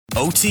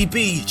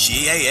OTB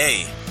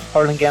GAA.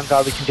 Hurling games,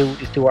 all we can do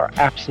is do our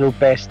absolute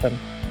best,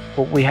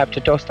 but we have to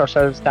dust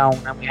ourselves down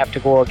and we have to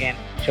go again.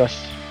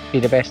 Just be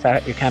the best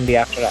that you can be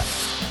after that.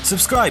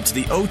 Subscribe to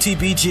the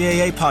OTB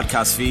GAA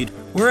podcast feed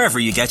wherever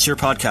you get your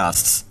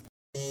podcasts.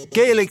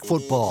 Gaelic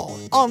football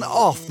on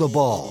Off the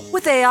Ball.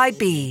 With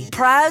AIB,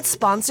 proud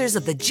sponsors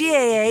of the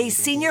GAA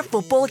Senior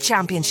Football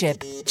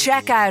Championship.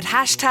 Check out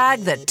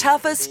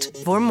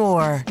 #TheToughest for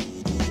more.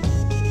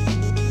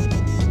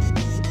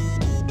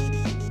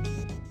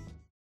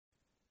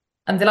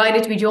 I'm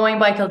delighted to be joined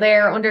by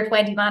Kildare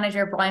Under-20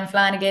 manager Brian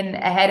Flanagan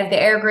ahead of the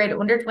Airgrid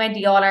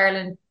Under-20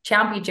 All-Ireland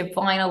Championship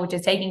final, which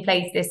is taking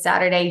place this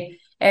Saturday.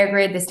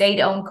 Airgrid, the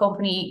state-owned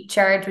company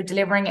charged with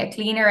delivering a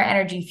cleaner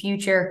energy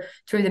future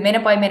through the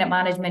minute-by-minute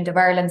management of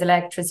Ireland's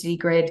electricity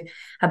grid,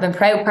 have been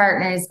proud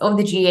partners of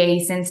the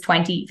GAA since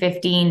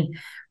 2015.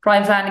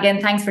 Brian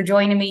Flanagan, thanks for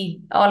joining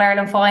me.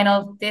 All-Ireland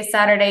final this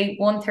Saturday,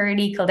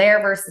 1:30,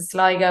 Kildare versus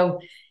Sligo.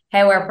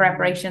 How are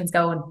preparations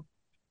going?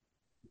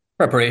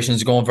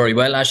 Preparations are going very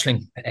well,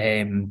 Aisling.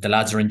 The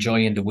lads are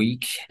enjoying the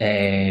week.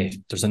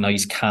 There's a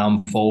nice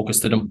calm focus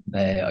to them.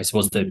 I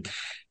suppose the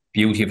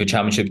beauty of a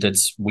championship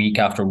that's week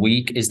after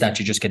week is that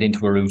you just get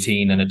into a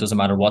routine and it doesn't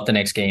matter what the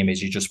next game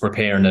is, you just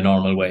prepare in the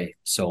normal way.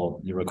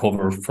 So you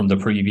recover from the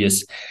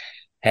previous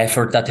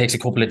effort. That takes a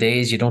couple of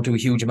days. You don't do a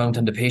huge amount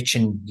on the pitch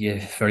and you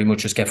very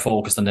much just get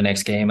focused on the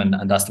next game,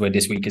 and that's the way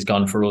this week has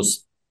gone for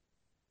us.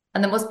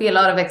 And there must be a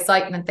lot of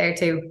excitement there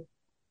too.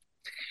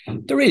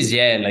 There is,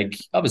 yeah. Like,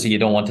 obviously you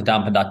don't want to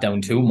dampen that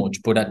down too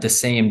much, but at the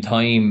same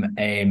time,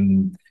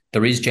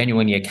 there is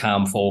genuinely a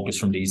calm focus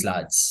from these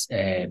lads.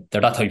 They're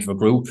that type of a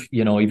group,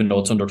 you know, even though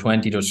it's under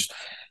 20,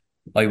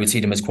 I would see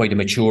them as quite a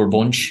mature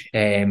bunch,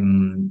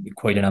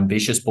 quite an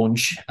ambitious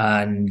bunch,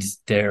 and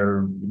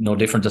they're no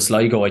different to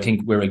Sligo. I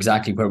think we're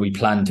exactly where we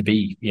plan to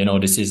be. You know,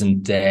 this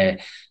isn't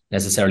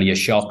necessarily a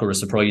shock or a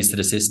surprise to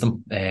the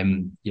system.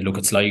 You look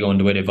at Sligo and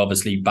the way they've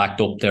obviously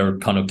backed up their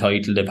Connacht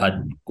title. They've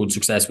had good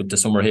success with the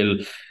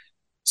Summerhill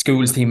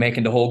schools team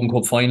making the Hogan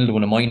Cup final. They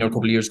won a minor a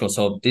couple of years ago.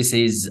 So this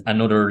is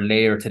another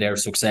layer to their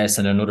success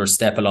and another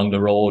step along the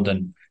road,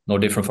 and no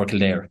different for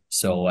Kildare.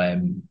 So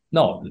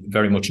no,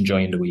 very much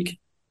enjoying the week.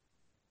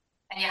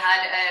 And you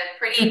had a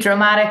pretty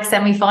dramatic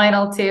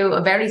semi-final to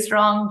a very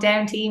strong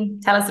down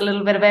team. Tell us a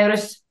little bit about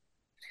it.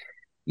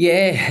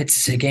 Yeah,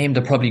 it's a game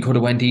that probably could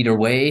have went either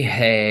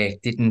way.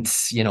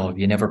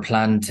 You never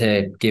planned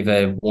to give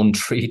a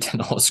 1-3 to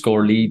no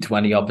score lead to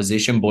any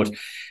opposition, but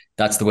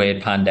that's the way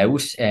it panned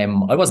out.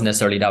 I wasn't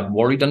necessarily that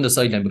worried on the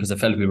sideline because I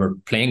felt we were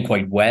playing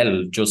quite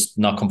well, just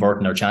not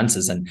converting our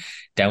chances. And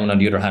Down, on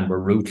the other hand,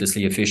 were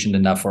ruthlessly efficient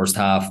in that first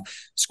half,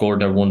 scored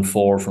their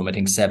 1-4 from, I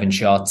think, 7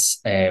 shots,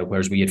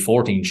 whereas we had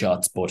 14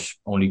 shots, but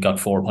only got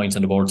 4 points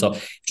on the board. So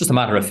it's just a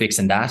matter of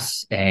fixing that,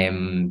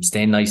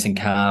 staying nice and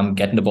calm,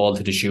 getting the ball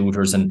to the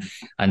shooters and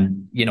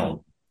you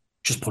know,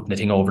 just putting the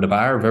thing over the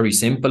bar. Very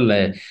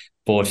simple.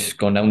 But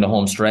going down the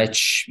home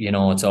stretch, you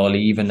know, it's all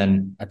even.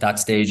 And at that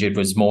stage, it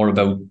was more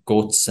about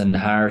guts and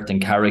heart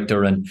and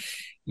character and,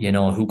 you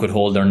know, who could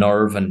hold their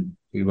nerve. And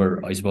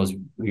I suppose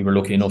we were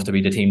lucky enough to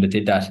be the team that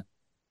did that.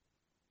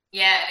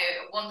 Yeah,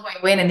 a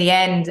 1-point win in the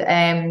end.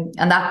 And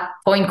that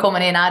point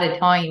coming in added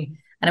time.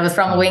 And it was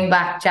from a wing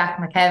back, Jack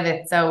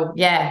McKevitt. So,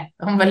 yeah,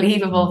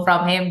 unbelievable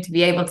from him to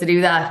be able to do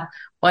that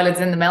while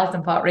it's in the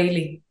melting pot,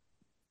 really.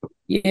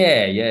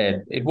 Yeah,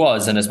 it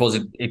was. And I suppose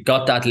it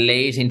got that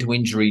late into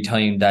injury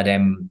time that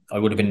I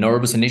would have been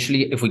nervous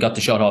initially if we got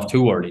the shot off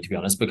too early, to be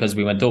honest, because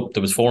we went up,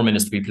 there was 4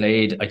 minutes to be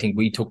played. I think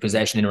we took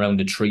possession in around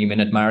the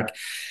 3-minute mark.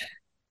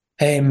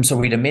 So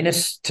we had a minute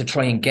to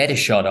try and get a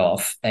shot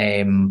off.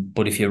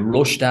 But if you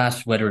rushed that,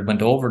 whether it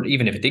went over,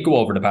 even if it did go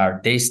over the bar,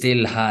 they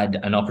still had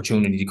an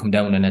opportunity to come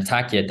down and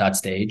attack you at that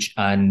stage.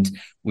 And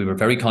we were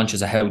very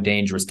conscious of how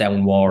dangerous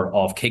Down were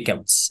of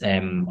kickouts.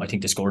 I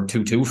think they scored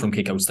 2-2 from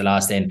kickouts the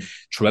last end.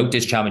 Throughout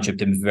this championship,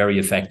 they've been very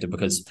effective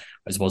because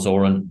I suppose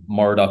Oran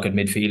Murdoch at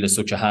midfield is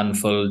such a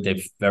handful.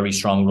 They've very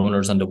strong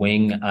runners on the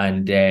wing.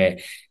 And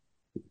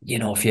you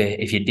know,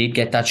 if you did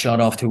get that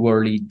shot off too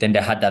early, then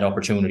they had that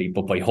opportunity.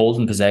 But by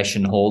holding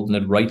possession, holding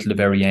it right to the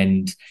very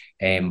end,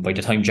 by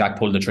the time Jack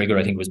pulled the trigger,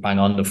 I think it was bang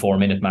on the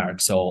 4-minute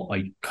mark. So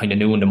I kind of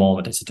knew in the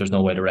moment, I said, there's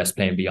no way the rest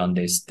playing beyond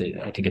this.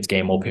 I think it's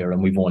game up here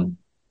and we've won.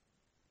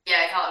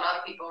 Yeah, I thought a lot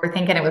of people were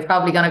thinking it was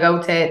probably going to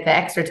go to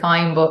extra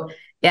time. But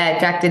yeah,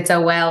 Jack did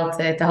so well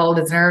to hold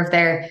his nerve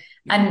there.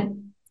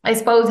 And I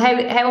suppose,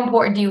 how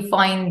important do you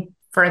find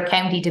for a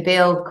county to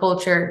build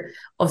culture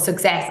of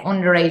success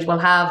underage will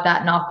have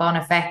that knock-on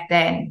effect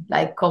then,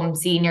 like come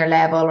senior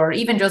level or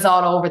even just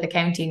all over the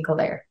county in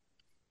Kildare?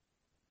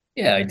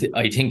 Yeah,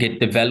 I think it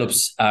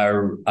develops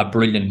a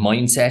brilliant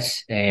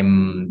mindset.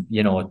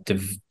 You know,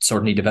 it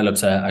certainly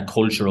develops a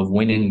culture of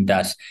winning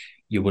that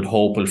you would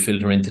hope will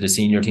filter into the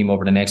senior team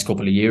over the next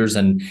couple of years.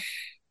 And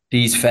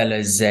these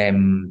fellas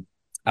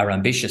are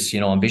ambitious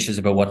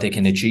about what they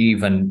can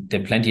achieve, and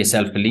they've plenty of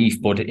self-belief,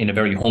 but in a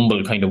very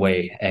humble kind of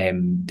way.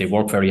 They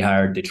work very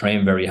hard, they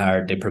train very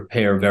hard, they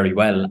prepare very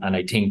well. And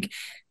I think,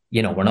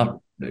 you know, we're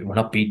not we're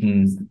not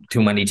beating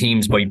too many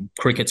teams by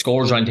cricket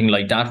scores or anything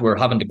like that. We're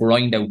having to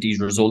grind out these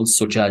results,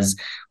 such as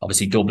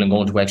obviously Dublin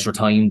going to extra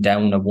time,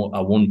 down a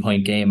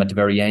 1-point game at the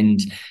very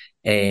end.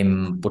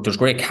 But there's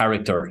great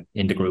character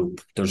in the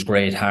group. There's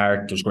great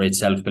heart. There's great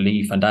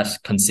self-belief, and that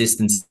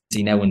consistency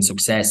now in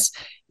success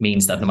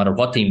means that no matter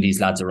what team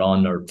these lads are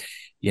on, or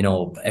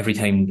every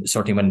time,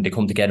 certainly when they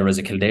come together as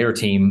a Kildare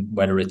team,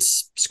 whether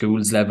it's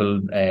schools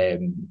level,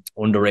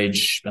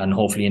 underage, and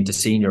hopefully into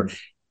senior,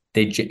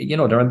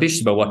 they're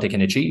ambitious about what they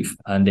can achieve,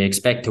 and they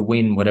expect to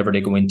win whatever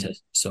they go into.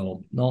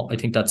 So no, I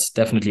think that's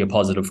definitely a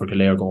positive for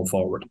Kildare going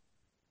forward.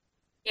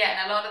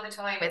 Yeah, and a lot of the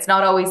time it's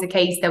not always the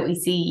case that we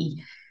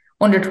see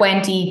under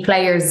 20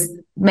 players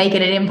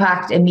making an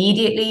impact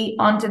immediately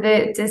onto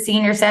the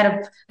senior setup.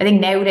 I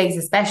think nowadays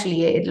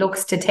especially it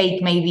looks to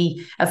take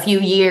maybe a few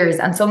years,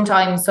 and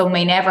sometimes some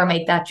may never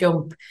make that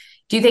jump.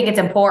 Do you think it's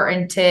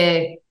important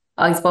to,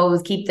 I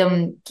suppose, keep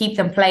them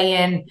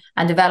playing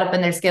and developing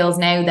their skills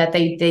now that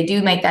they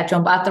do make that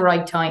jump at the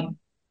right time?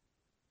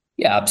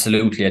 Yeah,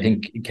 absolutely. I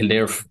think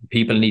Kildare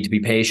people need to be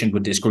patient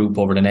with this group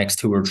over the next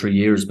 2 or 3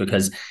 years,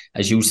 because,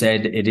 as you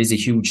said, it is a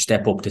huge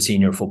step up to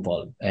senior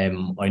football.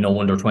 I know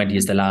under 20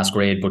 is the last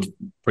grade, but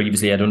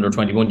previously at under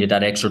 21 you had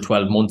that extra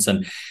 12 months,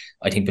 and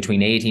I think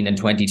between 18 and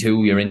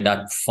 22 you're in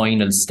that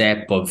final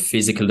step of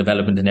physical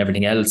development and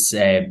everything else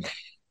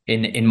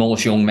in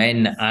most young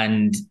men.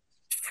 And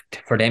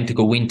for them to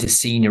go into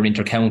senior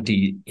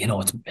intercounty,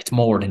 it's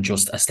more than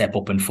just a step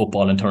up in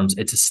football in terms.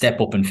 It's a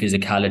step up in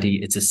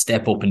physicality. It's a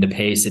step up in the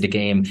pace of the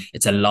game.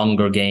 It's a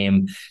longer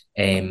game.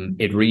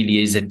 It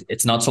really is.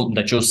 It's not something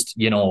that just,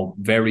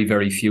 very,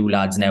 very few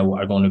lads now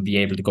are going to be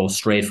able to go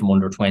straight from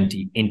under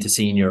 20 into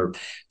senior,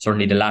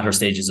 certainly the latter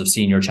stages of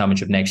senior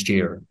championship next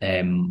year.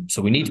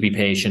 So we need to be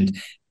patient.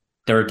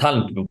 They're a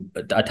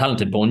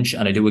talented bunch,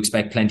 and I do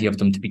expect plenty of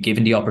them to be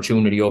given the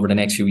opportunity over the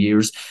next few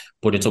years,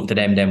 but it's up to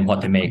them then what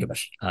they make of it.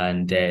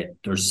 And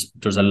there's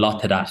a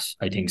lot to that,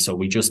 I think. So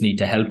we just need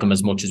to help them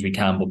as much as we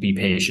can, but be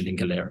patient in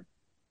Kildare.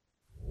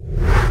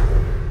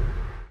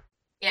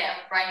 Yeah,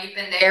 Brian, you've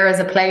been there as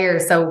a player.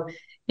 So,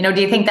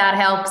 do you think that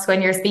helps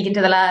when you're speaking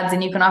to the lads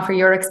and you can offer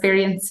your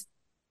experience?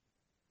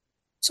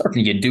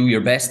 Certainly you do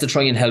your best to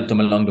try and help them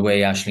along the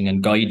way, Aisling,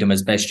 and guide them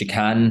as best you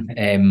can,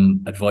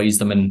 advise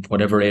them in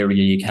whatever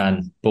area you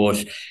can.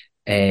 But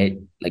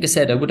like I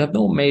said, I would have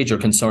no major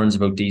concerns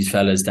about these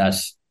fellas, that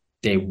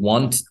they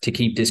want to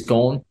keep this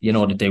going,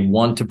 that they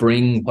want to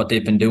bring what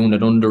they've been doing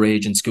at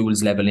underage and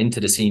schools level into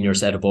the senior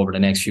setup over the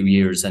next few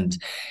years. And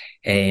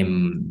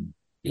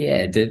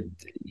the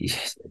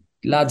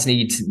lads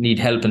need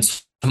help in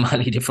so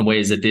many different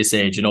ways at this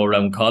age,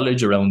 around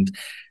college, around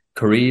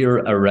career,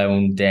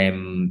 around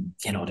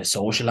the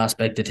social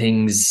aspect of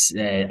things,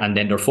 and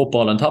then their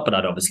football on top of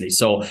that, obviously.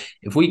 So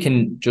if we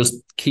can just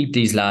keep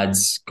these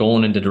lads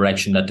going in the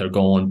direction that they're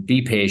going,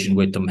 be patient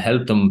with them,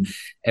 help them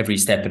every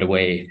step of the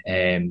way,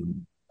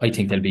 I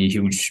think they'll be a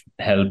huge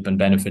help and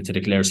benefit to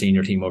the Kildare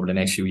senior team over the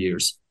next few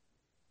years.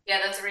 Yeah,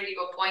 that's a really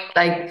good point.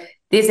 Like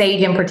this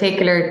age in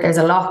particular, there's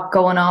a lot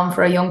going on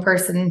for a young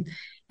person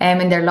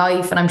in their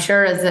life, and I'm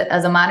sure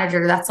as a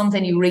manager that's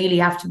something you really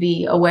have to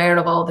be aware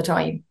of all the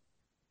time.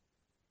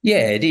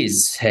 Yeah, it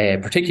is,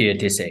 particularly at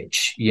this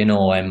age.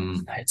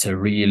 It's a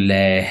real,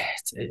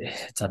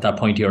 it's at that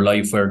point of your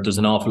life where there's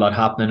an awful lot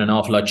happening, an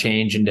awful lot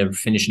changing. They're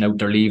finishing out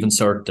their leaving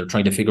cert. They're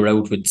trying to figure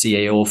out with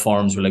CAO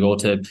forms, will I go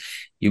to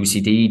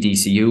UCD,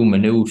 DCU,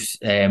 Maynooth?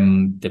 They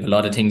have a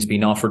lot of things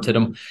being offered to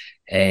them.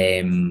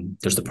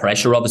 There's the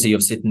pressure, obviously,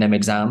 of sitting them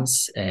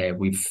exams.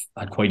 We've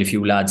had quite a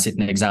few lads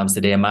sitting exams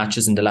today and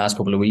matches in the last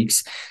couple of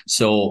weeks.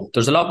 So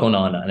there's a lot going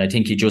on, and I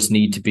think you just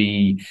need to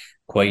be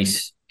quite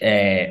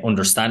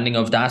understanding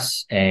of that,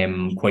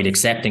 quite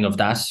accepting of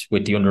that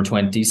with the under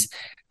 20s,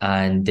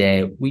 and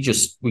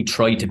we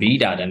try to be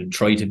that, and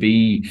try to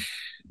be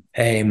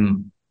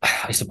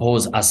I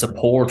suppose a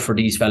support for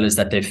these fellas,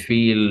 that they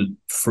feel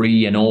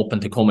free and open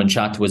to come and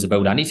chat to us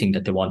about anything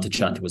that they want to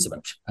chat to us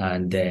about.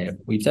 And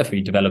we've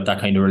definitely developed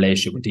that kind of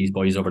relationship with these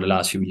boys over the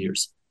last few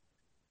years.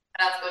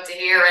 That's good to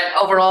hear. And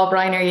overall,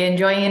 Brian, are you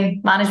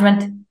enjoying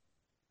management?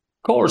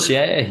 Of course,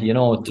 yeah.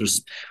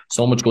 There's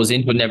so much goes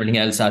into it and everything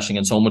else, Aisling,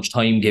 and so much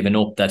time given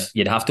up that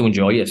you'd have to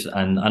enjoy it.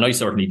 And I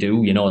certainly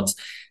do.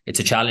 It's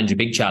a challenge, a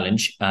big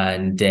challenge.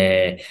 And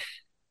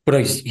but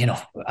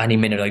any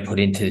minute I put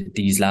into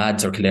these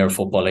lads or Kildare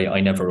football, I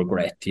never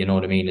regret. You know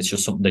what I mean? It's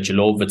just something that you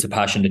love. It's a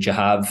passion that you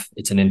have.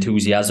 It's an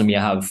enthusiasm you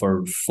have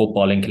for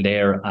football in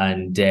Kildare.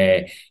 And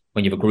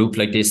when you have a group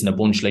like this and a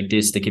bunch like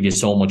this that give you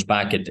so much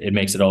back, it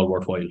makes it all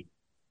worthwhile.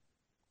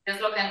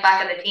 Just looking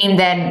back at the team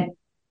then,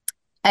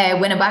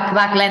 winning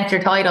back-to-back Leinster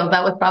titles,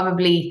 that was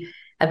probably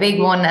a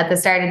big one at the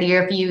start of the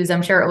year for you.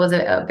 I'm sure it was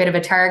a bit of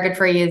a target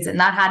for you, and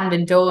that hadn't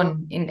been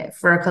done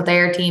for a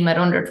Kildare team at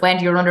under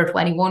 20 or under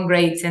 21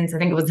 grade since I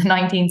think it was the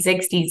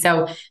 1960s.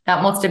 So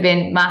that must have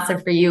been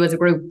massive for you as a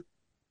group.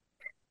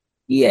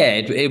 Yeah,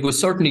 it was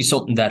certainly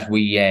something that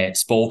we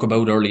spoke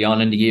about early on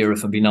in the year,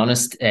 if I'm being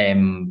honest,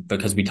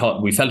 because we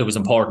felt it was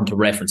important to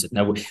reference it.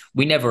 Now,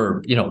 we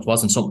never, it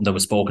wasn't something that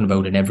was spoken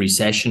about in every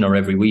session or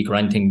every week or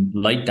anything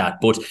like that,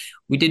 but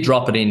we did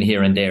drop it in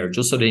here and there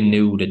just so they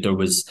knew that there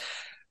was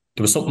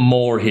something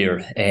more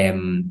here.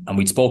 And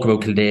we spoke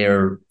about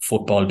Kildare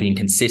football being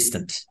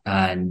consistent,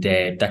 and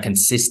that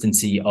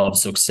consistency of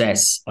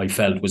success, I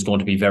felt, was going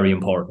to be very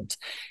important.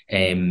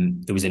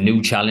 There was a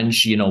new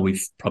challenge.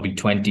 We've probably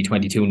 20,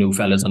 22 new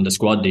fellas on the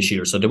squad this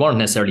year. So they weren't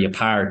necessarily a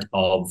part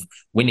of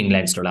winning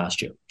Leinster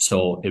last year.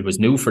 So it was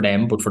new for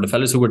them. But for the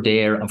fellas who were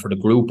there and for the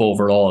group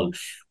overall,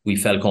 we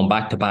felt going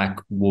back to back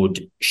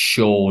would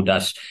show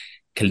that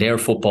Kildare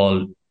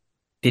football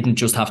didn't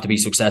just have to be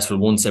successful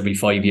once every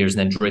 5 years and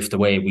then drift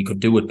away. We could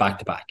do it back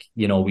to back.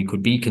 We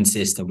could be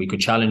consistent. We could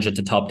challenge at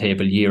the top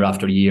table year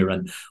after year.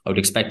 And I would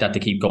expect that to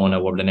keep going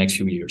over the next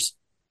few years.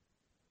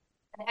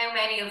 And how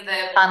many of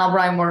the panel,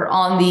 Brian, were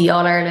on the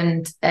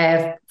All-Ireland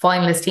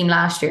finalist team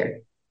last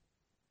year?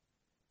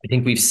 I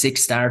think we've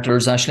 6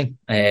 starters, Aisling.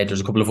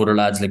 There's a couple of other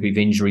lads, like we've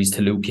injuries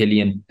to Luke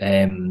Killian.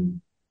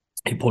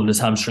 He pulled his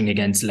hamstring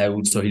against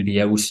Louth, so he'll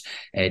be out.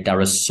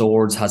 Darius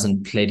Swords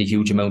hasn't played a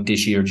huge amount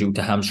this year due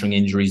to hamstring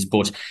injuries.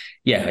 But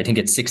yeah, I think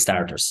it's 6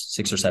 starters,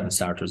 6 or 7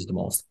 starters at the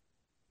most.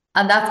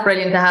 And that's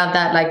brilliant to have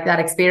that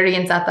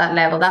experience at that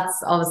level.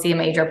 That's obviously a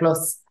major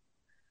plus.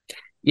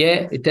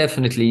 Yeah, it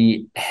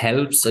definitely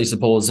helps, I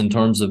suppose, in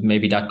terms of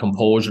maybe that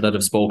composure that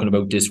I've spoken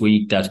about this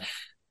week, that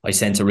I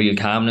sense a real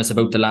calmness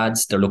about the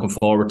lads. They're looking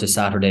forward to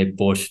Saturday,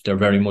 but they're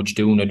very much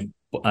doing it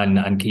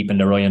and keeping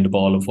their eye on the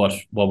ball of what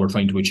we're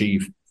trying to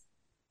achieve.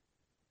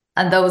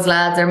 And those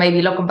lads are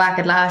maybe looking back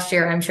at last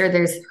year. I'm sure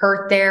there's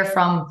hurt there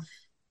from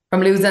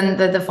losing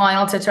the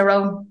final to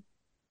Tyrone.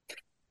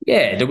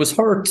 Yeah, there was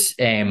hurt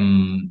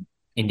in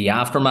the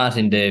aftermath,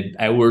 in the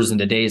hours and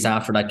the days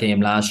after that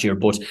game last year.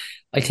 But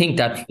I think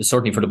that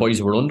certainly for the boys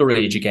who were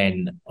underage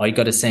again, I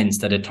got a sense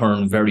that it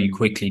turned very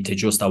quickly to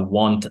just a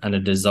want and a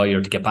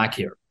desire to get back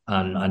here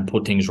and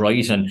put things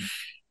right. And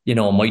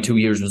my 2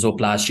 years was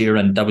up last year,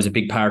 and that was a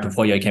big part of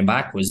why I came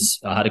back. Was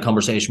I had a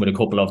conversation with a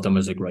couple of them. I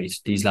was like, right,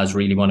 these lads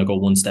really want to go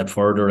one step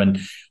further, and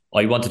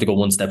I wanted to go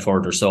one step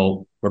further.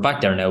 So we're back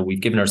there now.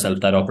 We've given ourselves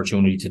that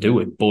opportunity to do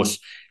it. But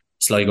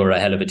Sligo are a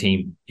hell of a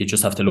team. You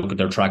just have to look at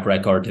their track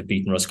record. They've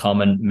beaten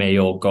Roscommon,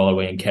 Mayo,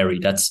 Galway and Kerry.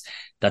 That's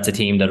a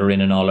team that are in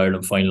an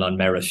All-Ireland final on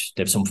merit.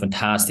 They have some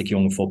fantastic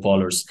young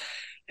footballers,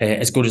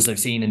 as good as I've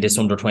seen in this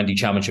under-20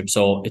 championship.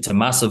 So it's a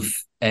massive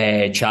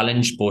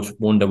challenge, but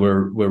one that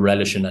we're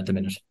relishing at the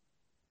minute.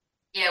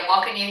 Yeah,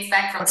 what can you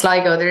expect from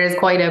Sligo? There is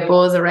quite a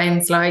buzz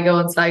around Sligo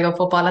and Sligo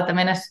football at the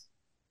minute.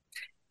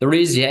 There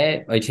is, yeah.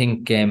 I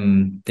think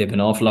they've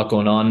an awful lot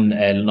going on,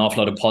 an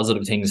awful lot of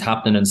positive things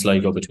happening in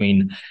Sligo,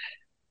 between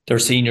their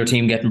senior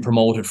team getting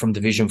promoted from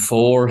Division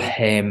 4,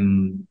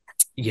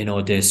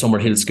 the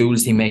Summerhill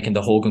Schools team making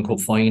the Hogan Cup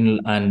final,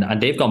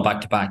 and they've gone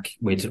back to back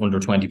with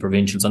under-20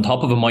 provincials on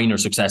top of a minor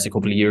success a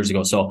couple of years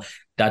ago. So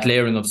that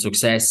layering of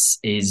success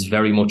is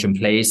very much in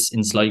place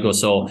in Sligo.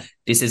 So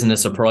this isn't a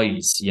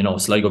surprise,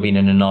 Sligo being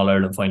in an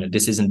All-Ireland final.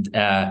 This isn't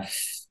a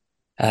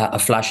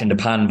flash in the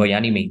pan by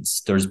any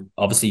means. There's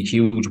obviously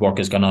huge work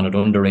has gone on at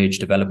underage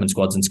development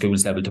squads and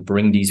schools level to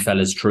bring these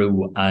fellas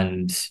through.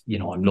 And,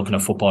 I'm looking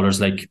at footballers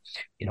like,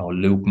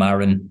 Luke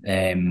Marin,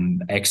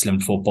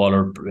 excellent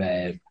footballer,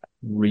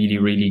 really,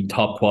 really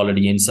top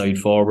quality inside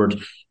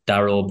forward.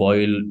 Darrow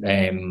Boyle,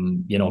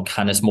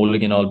 Canis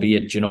Mulligan,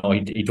 albeit,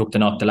 he took the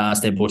knock the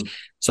last day. But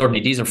certainly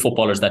these are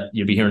footballers that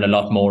you'll be hearing a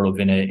lot more of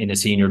in a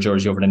senior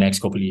jersey over the next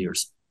couple of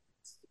years.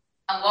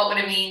 And what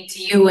would it mean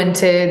to you and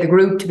to the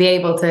group to be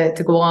able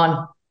to go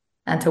on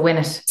and to win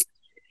it?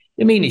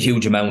 I mean, a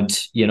huge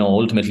amount.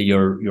 Ultimately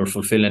you're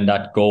fulfilling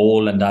that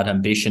goal and that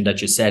ambition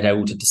that you set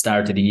out at the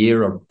start of the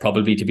year, or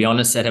probably, to be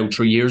honest, set out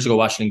 3 years ago,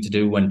 Aisling, to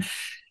do. And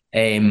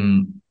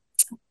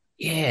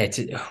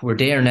we're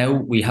there now.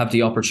 We have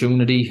the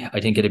opportunity. I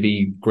think it'd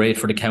be great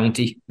for the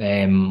county.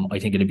 I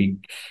think it'd be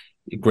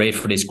great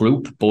for this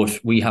group, but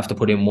we have to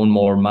put in one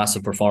more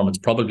massive performance,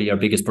 probably our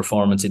biggest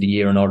performance of the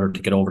year, in order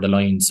to get over the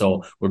line.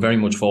 So we're very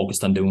much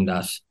focused on doing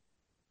that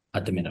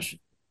at the minute.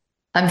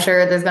 I'm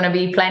sure there's going to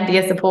be plenty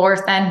of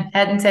support then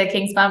heading to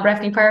Kingspan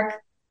Breffni Park.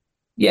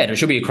 Yeah, there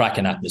should be a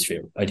cracking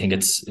atmosphere. I think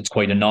it's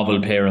quite a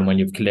novel pairing when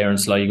you've Kildare and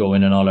Sligo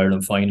in an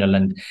All-Ireland final,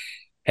 and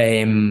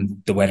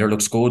the weather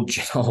looks good.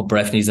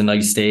 Breffni's a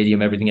nice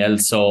stadium, everything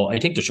else. So I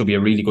think there should be a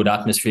really good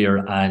atmosphere,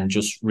 and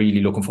just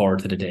really looking forward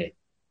to the day.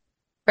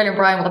 Brilliant,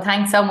 Brian. Well,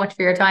 thanks so much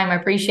for your time. I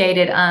appreciate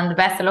it, and the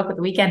best of luck with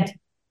the weekend.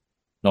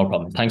 No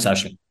problem. Thanks,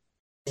 Aisling.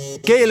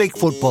 Gaelic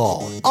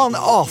football on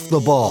Off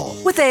the Ball.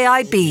 With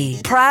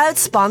AIB, proud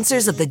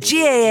sponsors of the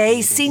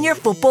GAA Senior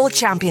Football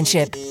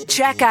Championship.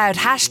 Check out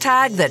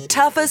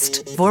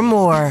 #TheToughest for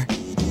more.